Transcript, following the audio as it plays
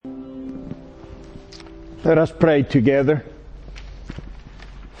Let us pray together.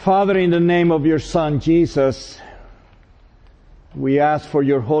 Father, in the name of your Son, Jesus, we ask for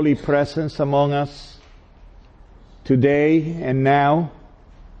your holy presence among us today and now.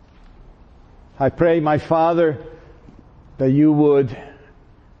 I pray, my Father, that you would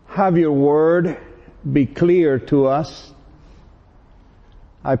have your word be clear to us.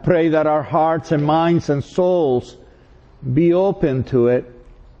 I pray that our hearts and minds and souls be open to it.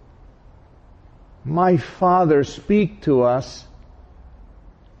 My Father, speak to us.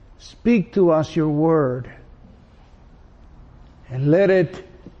 Speak to us your word. And let it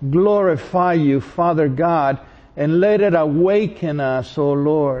glorify you, Father God, and let it awaken us, O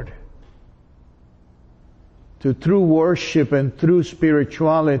Lord, to true worship and true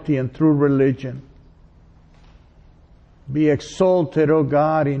spirituality and true religion. Be exalted, O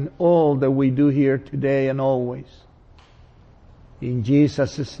God, in all that we do here today and always. In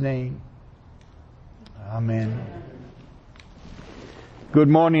Jesus' name. Amen. Good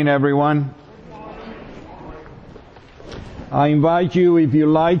morning, everyone. I invite you, if you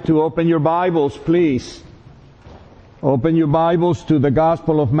like, to open your Bibles, please. Open your Bibles to the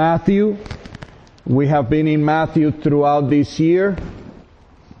Gospel of Matthew. We have been in Matthew throughout this year.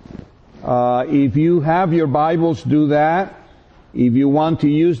 If you have your Bibles, do that. If you want to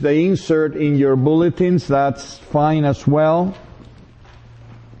use the insert in your bulletins, that's fine as well.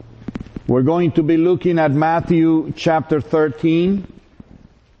 We're going to be looking at Matthew chapter 13.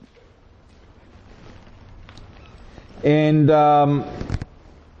 And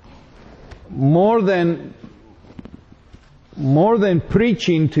more than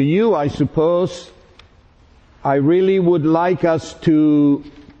preaching to you, I suppose, I really would like us to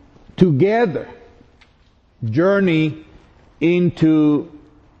together journey into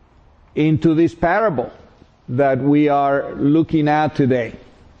this parable that we are looking at today.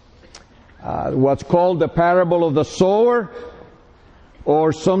 What's called the parable of the sower,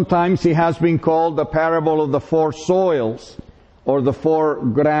 or sometimes it has been called the parable of the four soils, or the four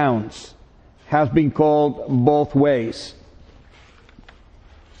grounds. Has been called both ways.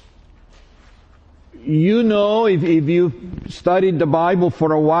 You know, if you've studied the Bible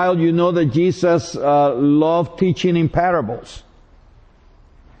for a while, you know that Jesus loved teaching in parables.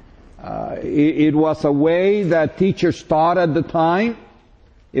 It was a way that teachers taught at the time.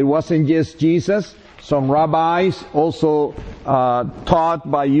 It wasn't just Jesus. Some rabbis also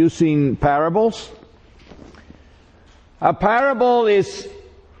taught by using parables. A parable is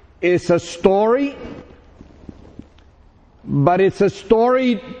a story, but it's a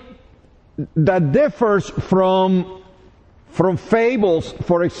story that differs from fables,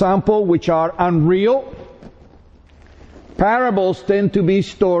 for example, which are unreal. Parables tend to be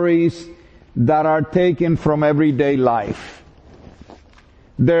stories that are taken from everyday life.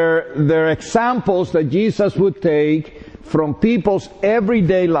 They're examples that Jesus would take from people's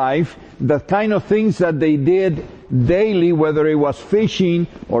everyday life, the kind of things that they did daily, whether it was fishing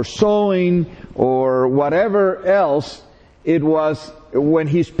or sowing or whatever else. It was, when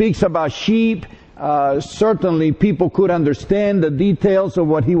he speaks about sheep, certainly people could understand the details of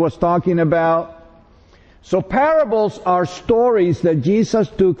what he was talking about. So parables are stories that Jesus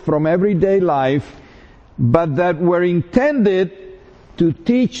took from everyday life, but that were intended to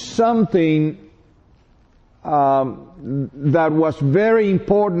teach something that was very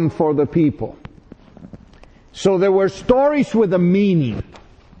important for the people. So there were stories with a meaning,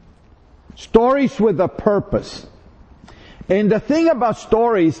 stories with a purpose. And the thing about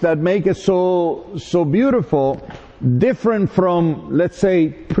stories that make it so beautiful, different from, let's say,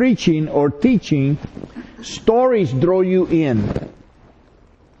 preaching or teaching, stories draw you in.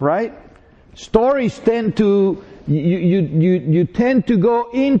 Right? Stories tend to, you tend to go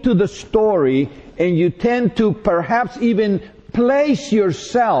into the story, and you tend to perhaps even place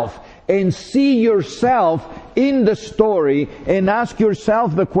yourself and see yourself in the story and ask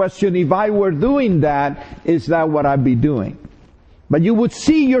yourself the question, if I were doing that, is that what I'd be doing? But you would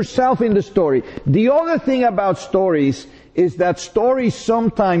see yourself in the story. The other thing about stories is that stories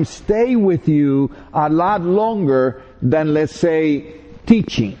sometimes stay with you a lot longer than, let's say,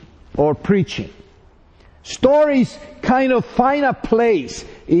 teaching or preaching. Stories kind of find a place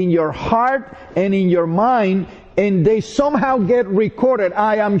in your heart and in your mind, and they somehow get recorded.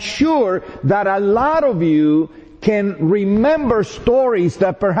 I am sure that a lot of you can remember stories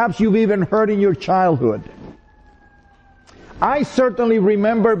that perhaps you've even heard in your childhood. I certainly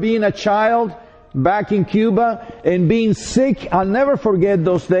remember being a child back in Cuba and being sick. I'll never forget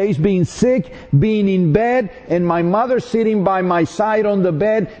those days, being sick, being in bed, and my mother sitting by my side on the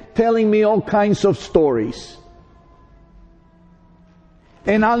bed telling me all kinds of stories.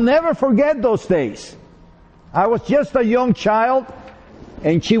 And I'll never forget those days. I was just a young child,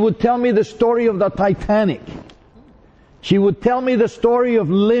 and she would tell me the story of the Titanic. She would tell me the story of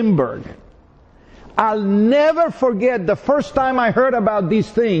Lindbergh. I'll never forget the first time I heard about these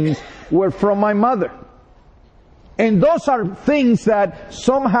things were from my mother. And those are things that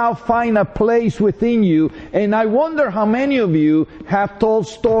somehow find a place within you. And I wonder how many of you have told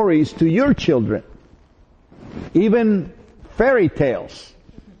stories to your children. Even fairy tales.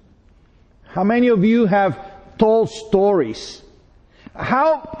 How many of you have told stories?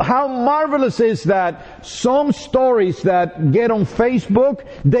 How marvelous is that some stories that get on Facebook,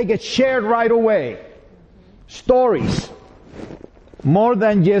 they get shared right away. Stories. More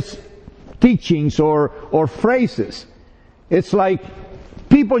than just teachings or phrases. It's like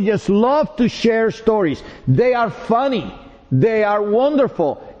people just love to share stories. They are funny. They are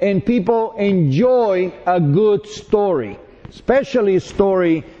wonderful. And people enjoy a good story. Especially a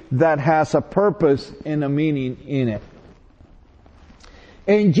story that has a purpose and a meaning in it.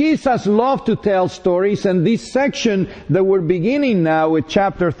 And Jesus loved to tell stories, and this section that we're beginning now with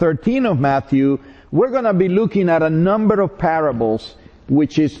chapter 13 of Matthew, we're going to be looking at a number of parables,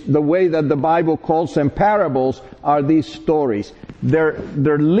 which is the way that the Bible calls them. Parables are these stories. They're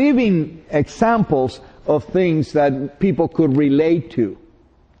living examples of things that people could relate to.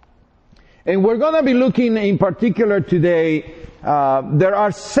 And we're going to be looking in particular today, there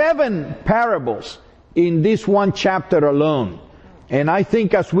are 7 parables in this one chapter alone. And I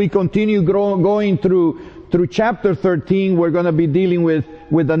think as we continue going through chapter 13, we're going to be dealing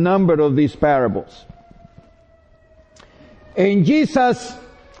with a number of these parables. And Jesus,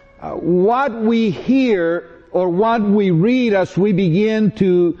 what we hear or what we read as we begin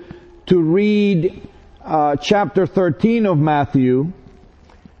to read chapter 13 of Matthew,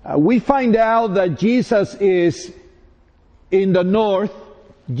 we find out that Jesus is in the north.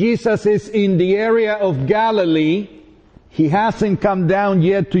 Jesus is in the area of Galilee. He hasn't come down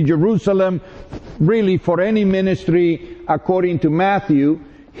yet to Jerusalem really for any ministry according to Matthew.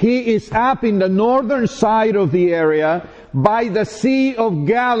 He is up in the northern side of the area by the Sea of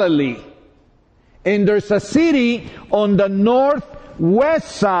Galilee. And there's a city on the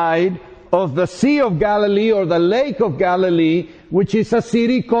northwest side of the Sea of Galilee or the Lake of Galilee, which is a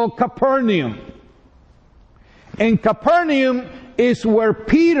city called Capernaum. And Capernaum is where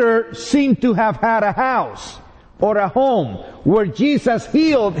Peter seemed to have had a house or a home, where Jesus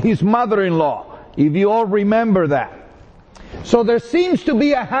healed his mother-in-law, if you all remember that. So there seems to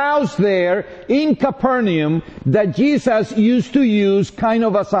be a house there in Capernaum that Jesus used to use kind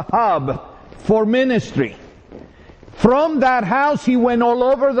of as a hub for ministry. From that house he went all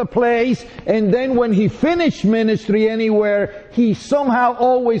over the place, and then when he finished ministry anywhere, he somehow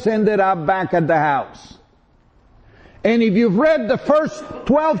always ended up back at the house. And if you've read the first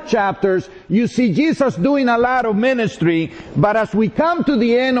 12 chapters, you see Jesus doing a lot of ministry. But as we come to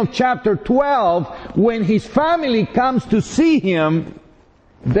the end of chapter 12, when his family comes to see him,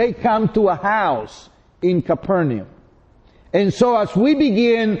 they come to a house in Capernaum. And so as we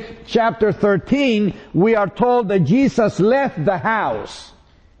begin chapter 13, we are told that Jesus left the house.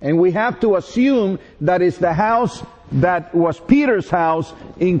 And we have to assume that it's the house that was Peter's house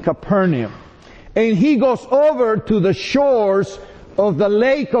in Capernaum. And he goes over to the shores of the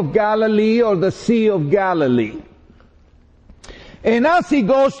Lake of Galilee or the Sea of Galilee. And as he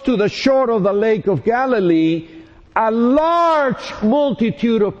goes to the shore of the Lake of Galilee, a large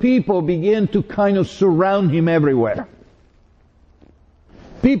multitude of people begin to kind of surround him everywhere.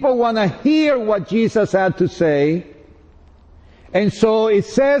 People want to hear what Jesus had to say. And so it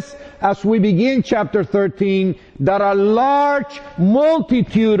says, as we begin chapter 13, that a large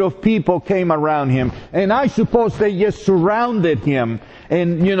multitude of people came around him. And I suppose they just surrounded him.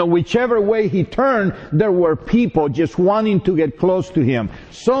 And, whichever way he turned, there were people just wanting to get close to him.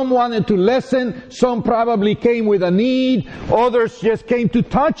 Some wanted to listen. Some probably came with a need. Others just came to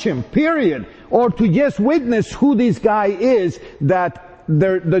touch him, period. Or to just witness who this guy is, that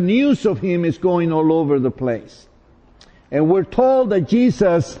the news of him is going all over the place. And we're told that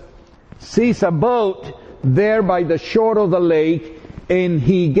Jesus sees a boat there by the shore of the lake, and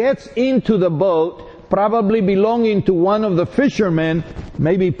he gets into the boat, probably belonging to one of the fishermen,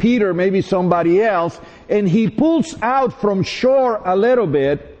 maybe Peter, maybe somebody else, and he pulls out from shore a little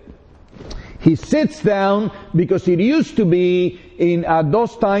bit. He sits down, because it used to be in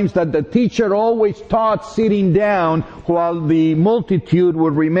those times that the teacher always taught sitting down while the multitude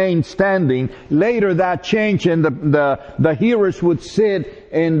would remain standing. Later that changed, and the hearers would sit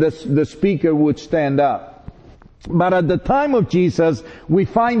and the speaker would stand up. But at the time of Jesus, we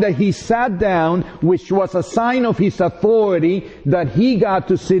find that he sat down, which was a sign of his authority, that he got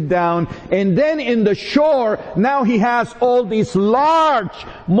to sit down. And then in the shore, now he has all this large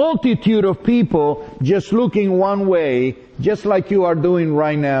multitude of people just looking one way, just like you are doing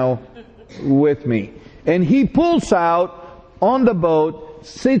right now with me. And he pulls out on the boat,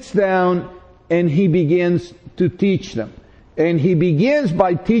 sits down, and he begins to teach them. And he begins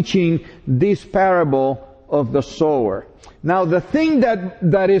by teaching this parable of the sower. Now the thing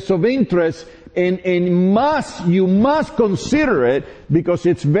that is of interest and you must consider it because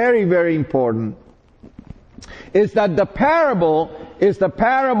it's very, very important, is that the parable is the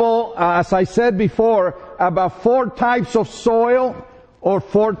parable, as I said before, about 4 types of soil or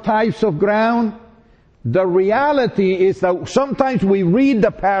 4 types of ground. The reality is that sometimes we read the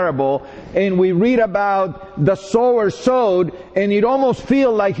parable and we read about the sower sowed and it almost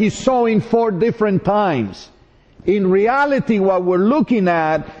feels like he's sowing 4 different times. In reality, what we're looking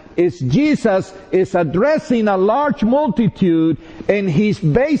at is Jesus is addressing a large multitude and he's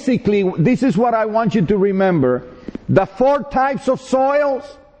basically, this is what I want you to remember, the 4 types of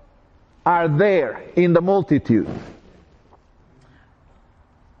soils are there in the multitude.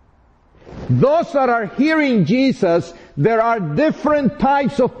 Those that are hearing Jesus, there are different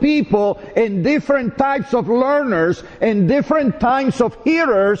types of people and different types of learners and different types of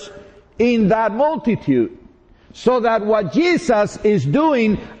hearers in that multitude. So that what Jesus is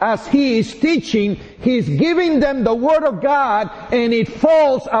doing as he is teaching, he's giving them the Word of God and it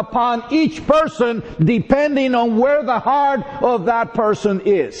falls upon each person depending on where the heart of that person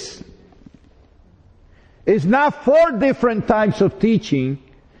is. It's not 4 different types of teaching.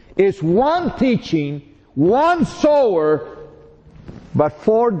 It's one teaching, one sower, but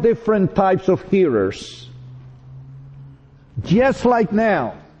 4 different types of hearers. Just like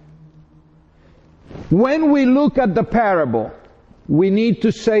now. When we look at the parable, we need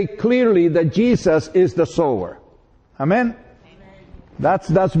to say clearly that Jesus is the sower. Amen? Amen.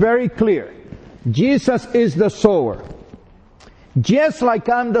 That's very clear. Jesus is the sower. Just like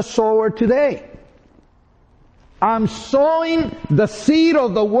I'm the sower today. I'm sowing the seed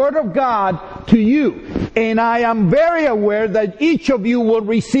of the Word of God to you. And I am very aware that each of you will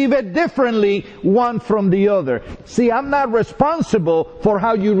receive it differently, one from the other. See, I'm not responsible for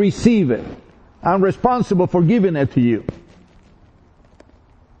how you receive it. I'm responsible for giving it to you.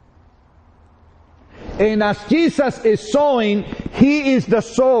 And as Jesus is sowing, He is the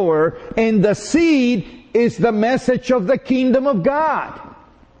sower, and the seed is the message of the kingdom of God.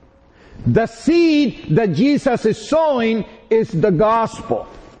 The seed that Jesus is sowing is the gospel.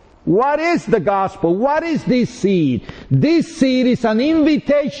 What is the gospel? What is this seed? This seed is an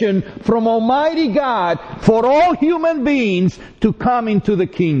invitation from Almighty God for all human beings to come into the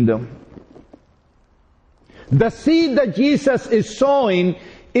kingdom. The seed that Jesus is sowing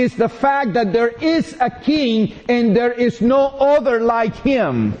is the fact that there is a king and there is no other like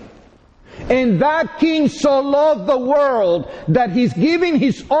Him. And that King so loved the world that He's giving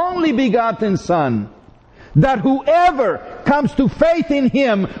His only begotten Son, that whoever comes to faith in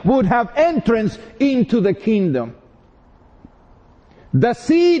Him would have entrance into the kingdom. The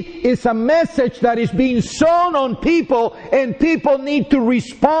seed is a message that is being sown on people, and people need to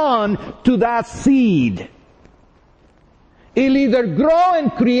respond to that seed. It'll either grow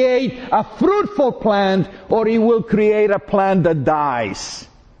and create a fruitful plant, or it will create a plant that dies.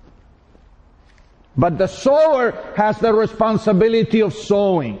 But the sower has the responsibility of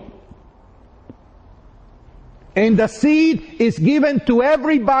sowing. And the seed is given to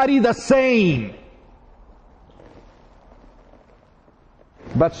everybody the same.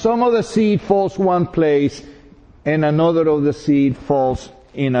 But some of the seed falls one place, and another of the seed falls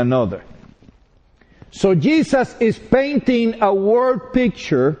in another. So Jesus is painting a word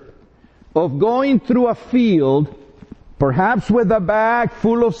picture of going through a field, perhaps with a bag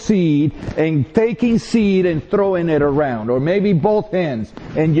full of seed, and taking seed and throwing it around, or maybe both hands,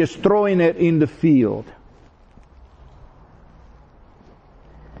 and just throwing it in the field.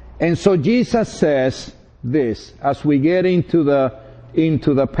 And so Jesus says this, as we get into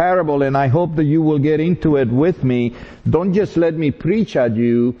the parable, and I hope that you will get into it with me. Don't just let me preach at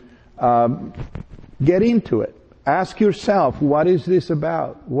you. Get into it. Ask yourself, what is this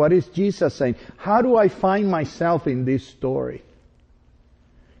about? What is Jesus saying? How do I find myself in this story?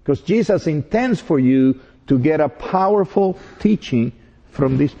 Because Jesus intends for you to get a powerful teaching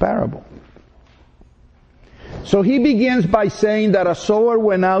from this parable. So He begins by saying that a sower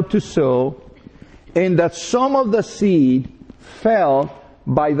went out to sow, and that some of the seed fell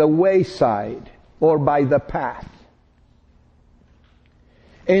by the wayside or by the path.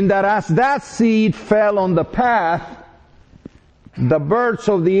 And that as that seed fell on the path, the birds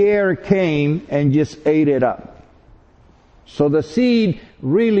of the air came and just ate it up. So the seed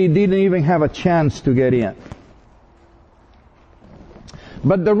really didn't even have a chance to get in.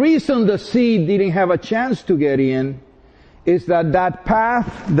 But the reason the seed didn't have a chance to get in is that that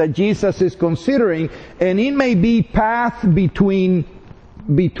path that Jesus is considering, and it may be path between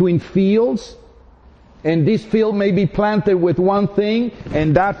fields, and this field may be planted with one thing,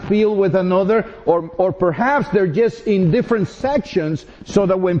 and that field with another, or perhaps they're just in different sections, so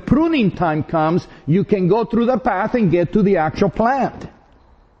that when pruning time comes, you can go through the path and get to the actual plant.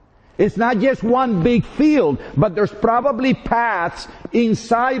 It's not just one big field, but there's probably paths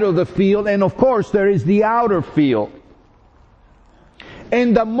inside of the field, and of course there is the outer field.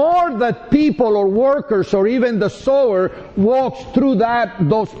 And the more that people or workers or even the sower walks through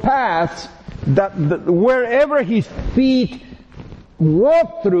those paths, wherever his feet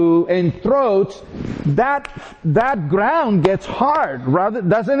walk through and throats, that ground gets hard, rather,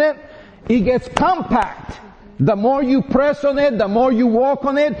 doesn't it? It gets compact. The more you press on it, the more you walk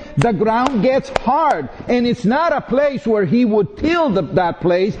on it, the ground gets hard. And it's not a place where he would till that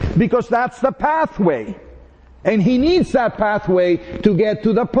place, because that's the pathway. And he needs that pathway to get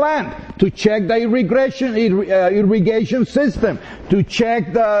to the plant, to check the irrigation system, to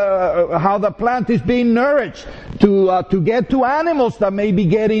check how the plant is being nourished, to get to animals that may be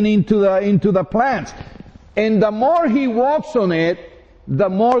getting into the plants. And the more he walks on it, the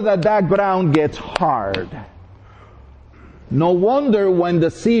more that ground gets hard. No wonder when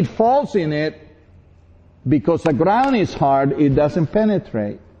the seed falls in it, because the ground is hard, it doesn't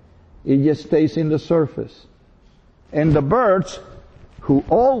penetrate. It just stays in the surface. And the birds, who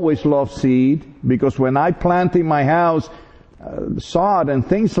always love seed, because when I plant in my house sod and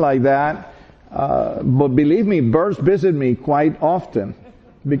things like that, but believe me, birds visit me quite often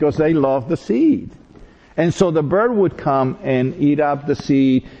because they love the seed. And so the bird would come and eat up the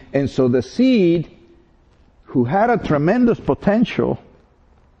seed. And so the seed, who had a tremendous potential,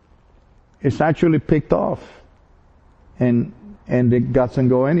 is actually picked off. And it doesn't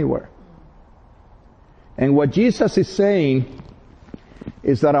go anywhere. And what Jesus is saying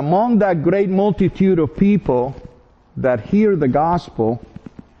is that among that great multitude of people that hear the gospel,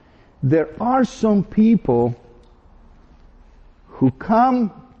 there are some people who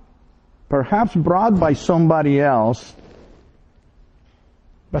come perhaps brought by somebody else,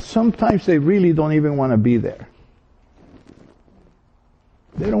 but sometimes they really don't even want to be there.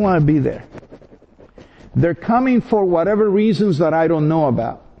 They don't want to be there. They're coming for whatever reasons that I don't know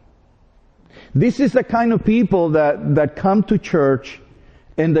about. This is the kind of people that come to church,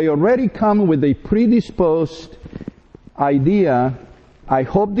 and they already come with a predisposed idea. I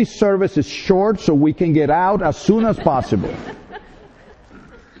hope this service is short so we can get out as soon as possible.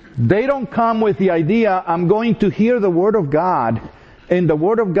 They don't come with the idea, I'm going to hear the Word of God, and the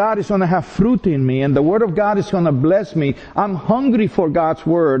Word of God is going to have fruit in me, and the Word of God is going to bless me. I'm hungry for God's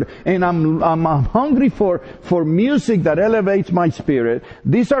Word, and I'm hungry for music that elevates my spirit.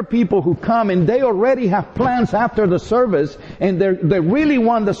 These are people who come and they already have plans after the service, and they really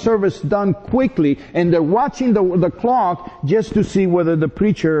want the service done quickly, and they're watching the clock just to see whether the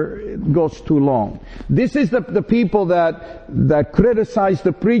preacher goes too long. This is the people that criticize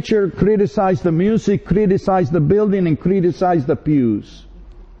the preacher, criticize the music, criticize the building, and criticize the pews.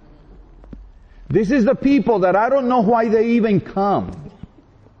 This is the people that I don't know why they even come.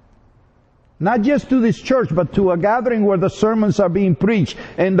 Not just to this church, but to a gathering where the sermons are being preached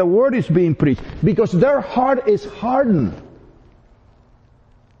and the Word is being preached. Because their heart is hardened.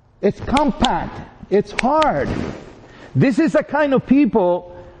 It's compact. It's hard. This is the kind of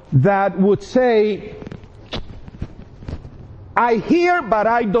people that would say, I hear, but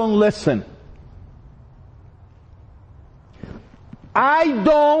I don't listen. I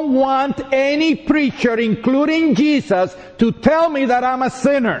don't want any preacher, including Jesus, to tell me that I'm a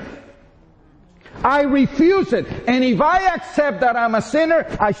sinner. I refuse it. And if I accept that I'm a sinner,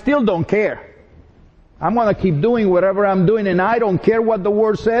 I still don't care. I'm going to keep doing whatever I'm doing, and I don't care what the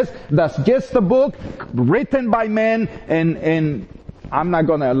Word says. That's just a book written by men, and I'm not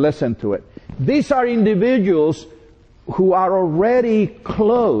going to listen to it. These are individuals who are already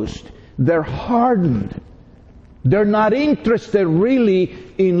closed. They're hardened. They're not interested really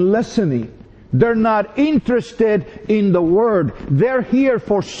in listening. They're not interested in the Word. They're here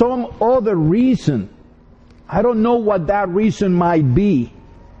for some other reason. I don't know what that reason might be.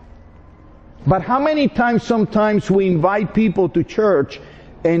 But how many times sometimes we invite people to church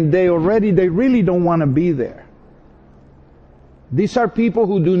and they really don't want to be there. These are people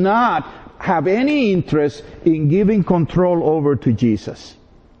who do not have any interest in giving control over to Jesus.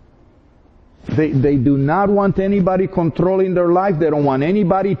 They do not want anybody controlling their life. They don't want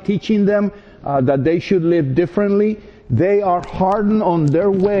anybody teaching them that they should live differently. They are hardened on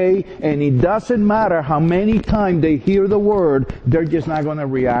their way, and it doesn't matter how many times they hear the word, they're just not going to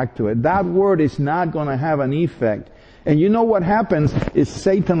react to it. That word is not going to have an effect. And you know what happens is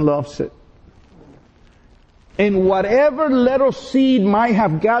Satan loves it. And whatever little seed might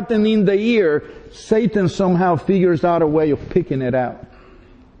have gotten in the ear, Satan somehow figures out a way of picking it out.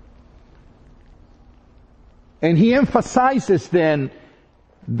 And he emphasizes then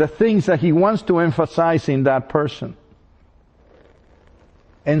the things that he wants to emphasize in that person.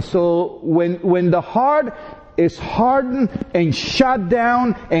 And so when the heart is hardened and shut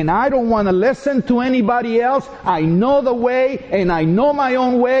down, and I don't want to listen to anybody else, I know the way, and I know my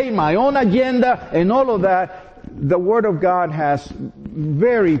own way, my own agenda, and all of that, the Word of God has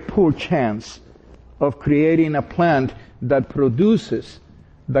very poor chance of creating a plant that produces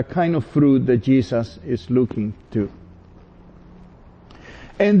the kind of fruit that Jesus is looking to.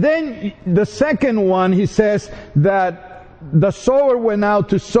 And then the second one, he says that the sower went out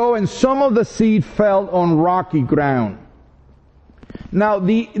to sow, and some of the seed fell on rocky ground. Now,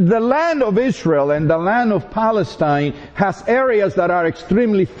 the land of Israel and the land of Palestine has areas that are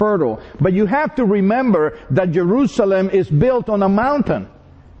extremely fertile. But you have to remember that Jerusalem is built on a mountain.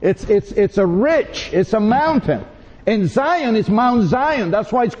 It's a mountain. And Zion is Mount Zion.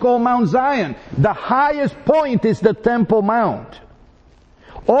 That's why it's called Mount Zion. The highest point is the Temple Mount.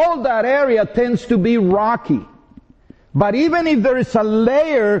 All that area tends to be rocky. But even if there is a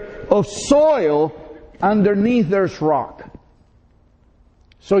layer of soil, underneath there's rock.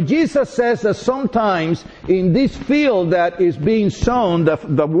 So Jesus says that sometimes in this field that is being sown,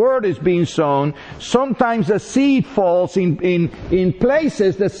 the word is being sown, sometimes the seed falls in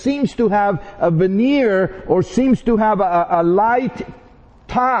places that seems to have a veneer or seems to have a light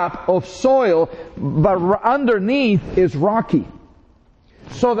top of soil, but underneath is rocky.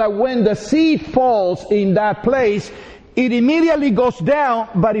 So that when the seed falls in that place, it immediately goes down,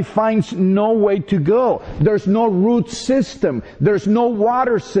 but it finds no way to go. There's no root system. There's no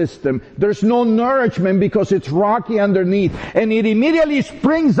water system. There's no nourishment because it's rocky underneath. And it immediately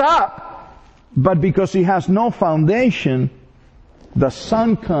springs up, but because it has no foundation, the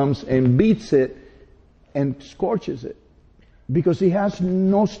sun comes and beats it and scorches it. Because it has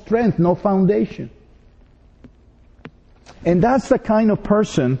no strength, no foundation. And that's the kind of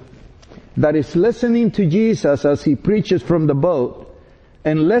person that is listening to Jesus as he preaches from the boat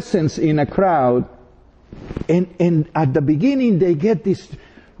and listens in a crowd, and at the beginning they get this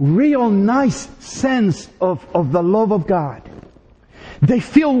real nice sense of the love of God. They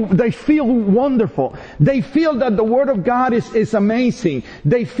feel wonderful. They feel that the Word of God is amazing.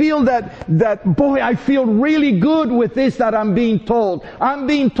 They feel that boy, I feel really good with this that I'm being told. I'm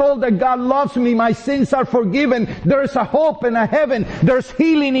being told that God loves me. My sins are forgiven. There's a hope and a heaven. There's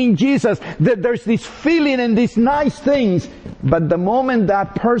healing in Jesus. There's this feeling and these nice things. But the moment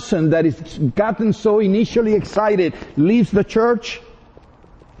that person that is gotten so initially excited leaves the church,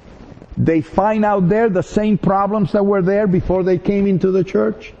 they find out there the same problems that were there before they came into the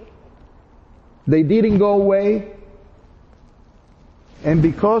church. They didn't go away. And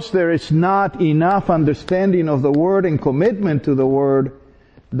because there is not enough understanding of the Word and commitment to the Word,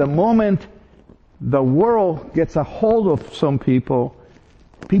 the moment the world gets a hold of some people,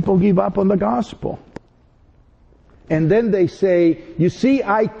 people give up on the gospel. And then they say, you see,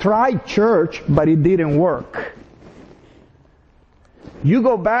 I tried church, but it didn't work. You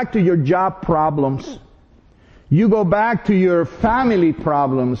go back to your job problems. You go back to your family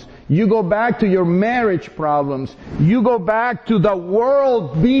problems. You go back to your marriage problems. You go back to the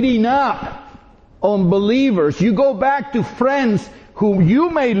world beating up on believers. You go back to friends whom you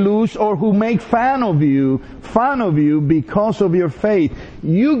may lose or who make fun of you because of your faith.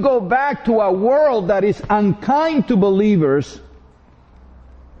 You go back to a world that is unkind to believers.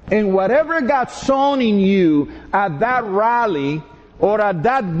 And whatever got sown in you at that rally, or at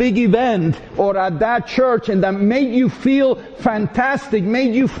that big event, or at that church, and that made you feel fantastic,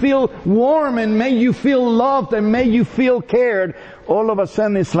 made you feel warm, and made you feel loved, and made you feel cared, all of a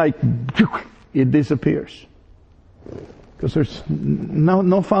sudden it's like, it disappears. Because there's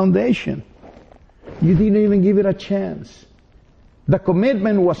no foundation. You didn't even give it a chance. The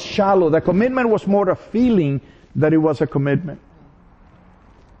commitment was shallow. The commitment was more a feeling than it was a commitment.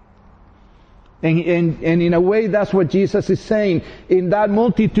 And in a way, that's what Jesus is saying. In that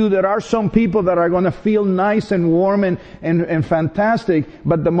multitude, there are some people that are going to feel nice and warm and fantastic,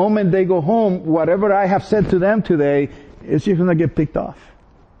 but the moment they go home, whatever I have said to them today, is just going to get picked off.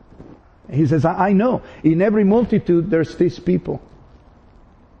 He says, I know. In every multitude, there's these people.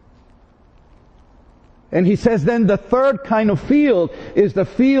 And he says then the third kind of field is the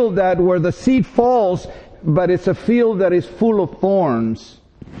field that where the seed falls, but it's a field that is full of thorns.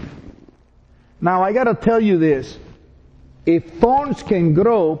 Now I gotta tell you this. If thorns can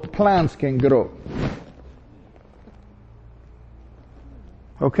grow, plants can grow.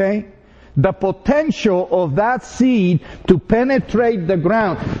 Okay? The potential of that seed to penetrate the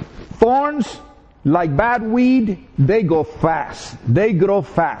ground. Thorns, like bad weed, they go fast. They grow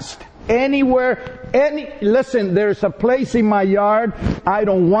fast. Anywhere, listen, there's a place in my yard, I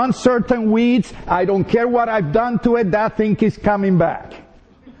don't want certain weeds, I don't care what I've done to it, that thing is coming back.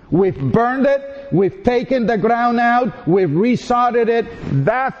 We've burned it, we've taken the ground out, we've resodded it,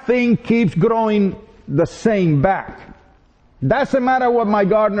 that thing keeps growing the same back. Doesn't matter what my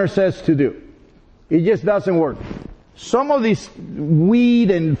gardener says to do. It just doesn't work. Some of these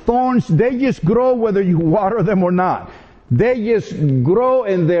weed and thorns, they just grow whether you water them or not. They just grow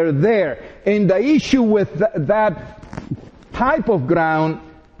and they're there. And the issue with that type of ground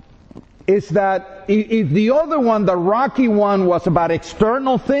is that if the other one, the rocky one, was about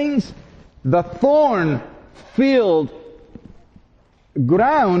external things, the thorn-filled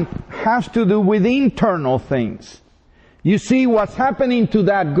ground has to do with internal things. You see, what's happening to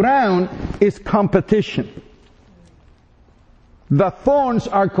that ground is competition. The thorns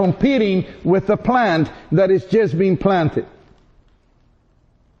are competing with the plant that is just being planted.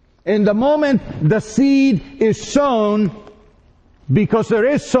 And the moment the seed is sown, because there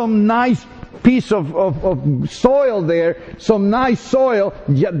is some nice piece of soil there, some nice soil,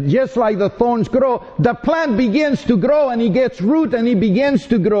 just like the thorns grow, the plant begins to grow and it gets root and it begins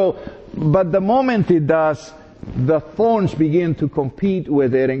to grow. But the moment it does, the thorns begin to compete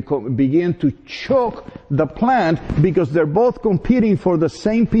with it and begin to choke the plant, because they're both competing for the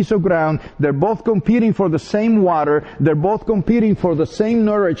same piece of ground, they're both competing for the same water, they're both competing for the same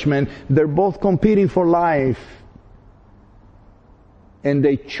nourishment, they're both competing for life. And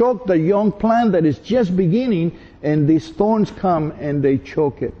they choke the young plant that is just beginning, and these thorns come and they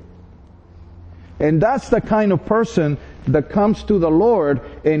choke it. And that's the kind of person that comes to the Lord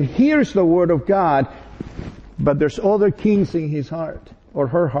and hears the Word of God, but there's other kings in his heart or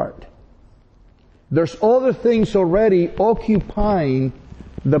her heart. There's other things already occupying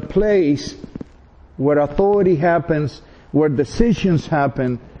the place where authority happens, where decisions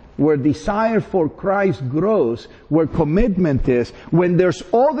happen, where desire for Christ grows, where commitment is. When there's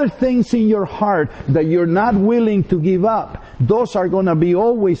other things in your heart that you're not willing to give up, those are going to be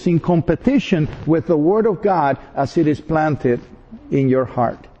always in competition with the Word of God as it is planted in your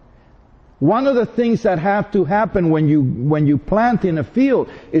heart. One of the things that have to happen when you plant in a field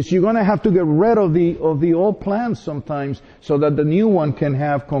is you're going to have to get rid of the old plants sometimes, so that the new one can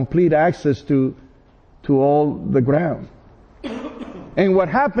have complete access to all the ground. And what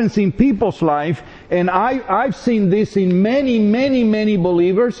happens in people's life, and I've seen this in many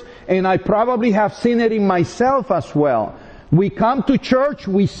believers, and I probably have seen it in myself as well. We come to church,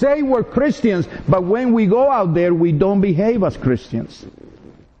 we say we're Christians, but when we go out there, we don't behave as Christians.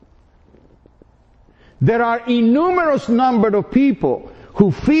 There are innumerable number of people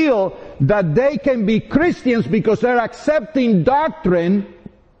who feel that they can be Christians because they're accepting doctrine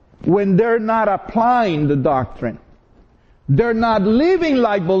when they're not applying the doctrine. They're not living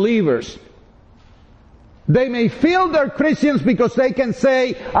like believers. They may feel they're Christians because they can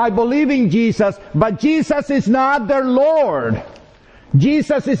say, I believe in Jesus, but Jesus is not their Lord.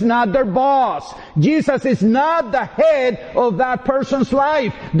 Jesus is not their boss. Jesus is not the head of that person's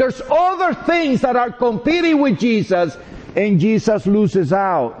life. There's other things that are competing with Jesus, and Jesus loses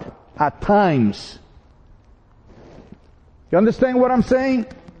out at times. You understand what I'm saying?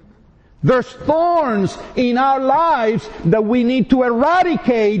 There's thorns in our lives that we need to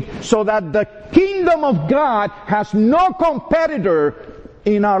eradicate so that the kingdom of God has no competitor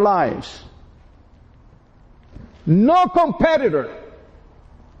in our lives. No competitor.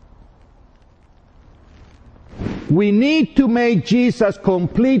 We need to make Jesus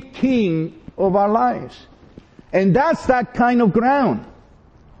complete king of our lives. And that's that kind of ground.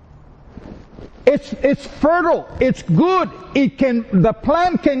 It's fertile, it's good, the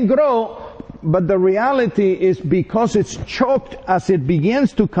plant can grow, but the reality is because it's choked as it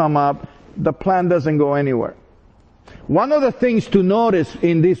begins to come up, the plant doesn't go anywhere. One of the things to notice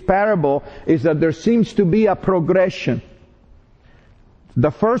in this parable is that there seems to be a progression.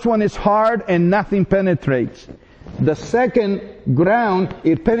 The first one is hard and nothing penetrates. The second ground,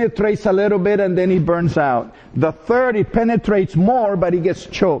 it penetrates a little bit and then it burns out. The third, it penetrates more but it gets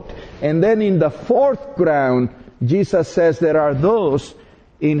choked. And then in the fourth ground, Jesus says there are those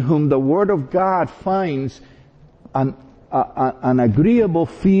in whom the Word of God finds an agreeable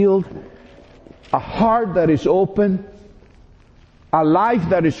field, a heart that is open, a life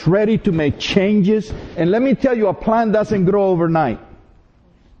that is ready to make changes. And let me tell you, a plant doesn't grow overnight.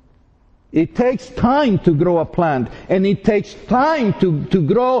 It takes time to grow a plant, and it takes time to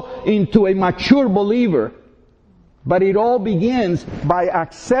grow into a mature believer. But it all begins by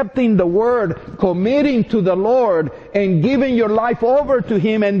accepting the Word, committing to the Lord, and giving your life over to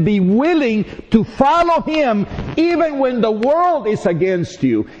Him, and be willing to follow Him even when the world is against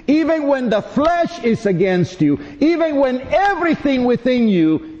you, even when the flesh is against you, even when everything within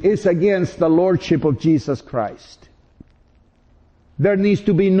you is against the Lordship of Jesus Christ. There needs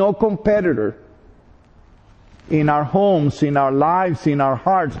to be no competitor in our homes, in our lives, in our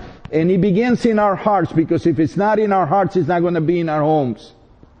hearts. And it begins in our hearts, because if it's not in our hearts, it's not going to be in our homes.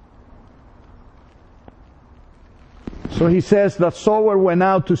 So he says, the sower went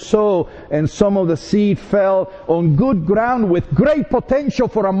out to sow, and some of the seed fell on good ground with great potential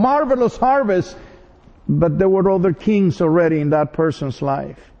for a marvelous harvest. But there were other kings already in that person's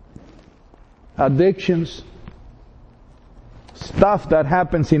life. Addictions, stuff that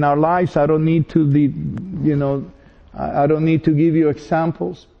happens in our lives. I don't need to I don't need to give you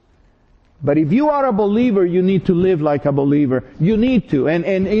examples. But if you are a believer, you need to live like a believer. You need to. And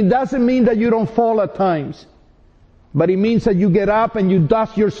it doesn't mean that you don't fall at times. But it means that you get up and you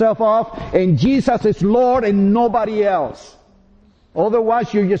dust yourself off, and Jesus is Lord and nobody else.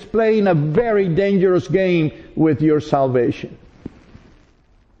 Otherwise, you're just playing a very dangerous game with your salvation.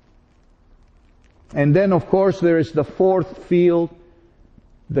 And then, of course, there is the fourth field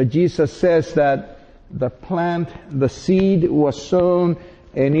that Jesus says that the plant, the seed was sown,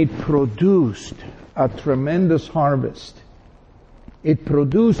 and it produced a tremendous harvest. It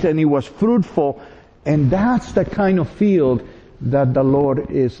produced, and it was fruitful. And that's the kind of field that the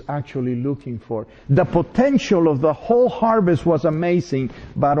Lord is actually looking for. The potential of the whole harvest was amazing,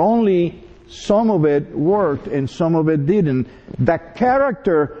 but only some of it worked and some of it didn't. The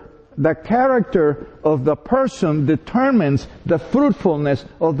character of the person determines the fruitfulness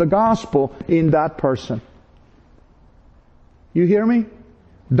of the gospel in that person. You hear me?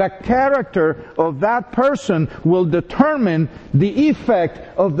 The character of that person will determine the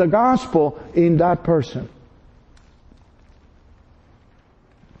effect of the gospel in that person.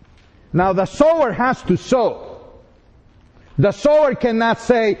 Now the sower has to sow. The sower cannot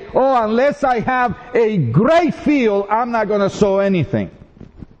say, oh, unless I have a great field, I'm not going to sow anything.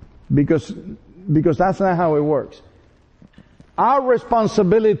 Because that's not how it works. Our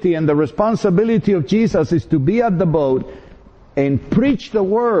responsibility and the responsibility of Jesus is to be at the boat and preach the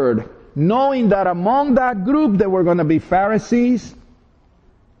Word, knowing that among that group there were going to be Pharisees,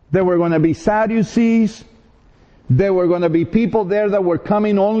 there were going to be Sadducees, there were going to be people there that were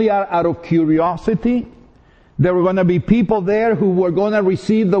coming only out of curiosity. There were going to be people there who were going to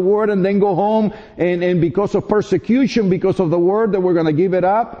receive the Word and then go home, and because of persecution, because of the Word, they were going to give it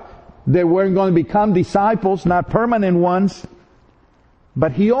up. They weren't going to become disciples, not permanent ones.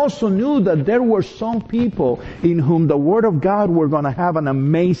 But he also knew that there were some people in whom the Word of God were going to have an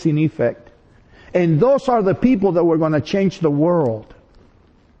amazing effect. And those are the people that were going to change the world.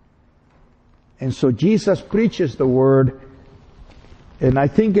 And so Jesus preaches the Word. And I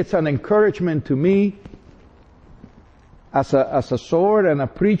think it's an encouragement to me as a sower and a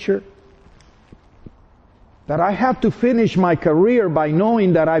preacher, that I have to finish my career by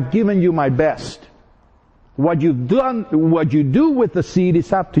knowing that I've given you my best. What you do with the seed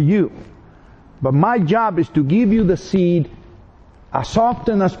is up to you. But my job is to give you the seed as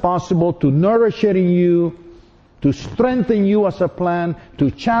often as possible, to nourish it in you, to strengthen you as a plant, to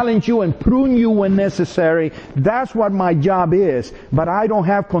challenge you and prune you when necessary. That's what my job is. But I don't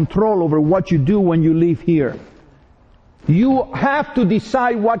have control over what you do when you leave here. You have to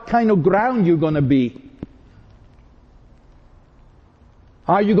decide what kind of ground you're going to be.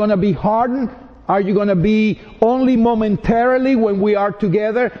 Are you going to be hardened? Are you going to be only momentarily when we are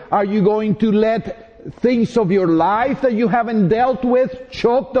together? Are you going to let things of your life that you haven't dealt with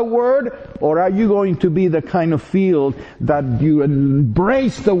choke the Word? Or are you going to be the kind of field that you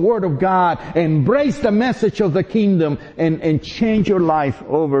embrace the Word of God, embrace the message of the kingdom, and change your life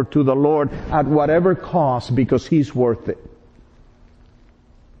over to the Lord at whatever cost, because He's worth it?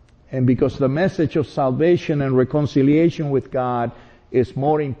 And because the message of salvation and reconciliation with God is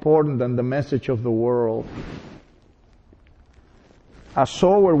more important than the message of the world. A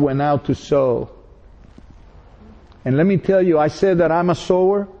sower went out to sow. And let me tell you, I said that I'm a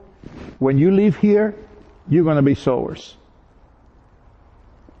sower. When you leave here, you're going to be sowers.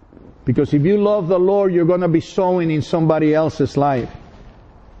 Because if you love the Lord, you're going to be sowing in somebody else's life.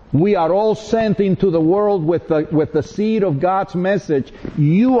 We are all sent into the world with the seed of God's message.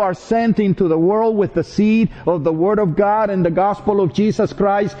 You are sent into the world with the seed of the Word of God and the gospel of Jesus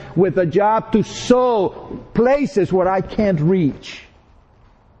Christ, with a job to sow places where I can't reach.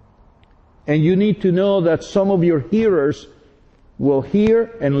 And you need to know that some of your hearers will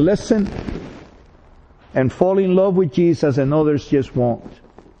hear and listen and fall in love with Jesus, and others just won't.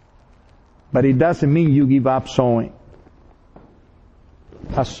 But it doesn't mean you give up sowing.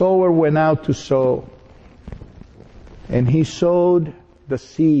 A sower went out to sow, and he sowed the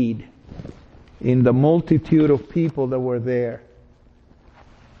seed in the multitude of people that were there.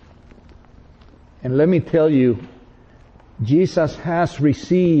 And let me tell you, Jesus has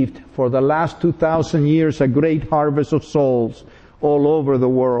received for the last 2,000 years a great harvest of souls all over the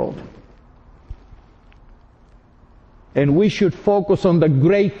world. And we should focus on the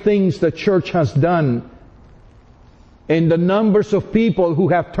great things the church has done, and the numbers of people who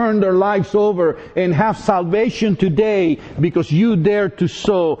have turned their lives over and have salvation today because you dare to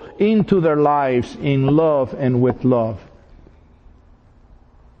sow into their lives in love and with love.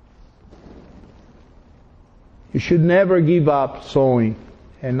 You should never give up sowing,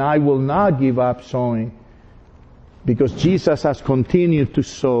 and I will not give up sowing, because Jesus has continued to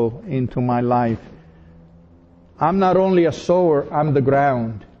sow into my life. I'm not only a sower, I'm the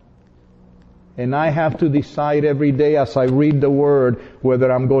ground. And I have to decide every day as I read the Word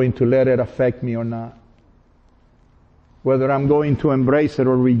whether I'm going to let it affect me or not. Whether I'm going to embrace it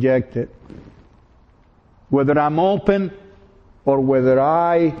or reject it. Whether I'm open or whether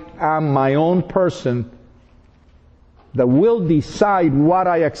I am my own person that will decide what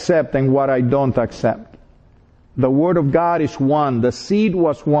I accept and what I don't accept. The Word of God is one. The seed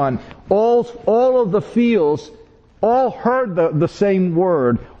was one. All of the fields all heard the same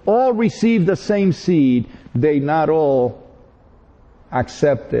Word. All received the same seed. They not all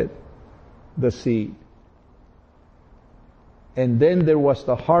accepted the seed. And then there was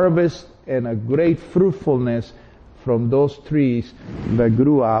the harvest and a great fruitfulness from those trees that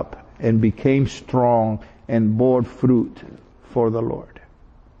grew up and became strong and bore fruit for the Lord.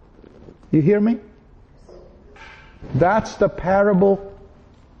 You hear me? That's the parable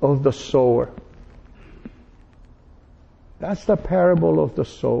of the sower. That's the parable of the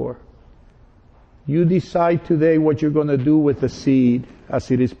sower. You decide today what you're going to do with the seed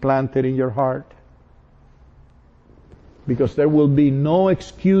as it is planted in your heart. Because there will be no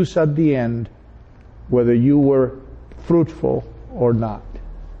excuse at the end whether you were fruitful or not.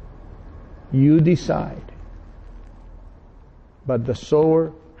 You decide. But the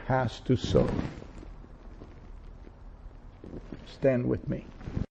sower has to sow. Stand with me.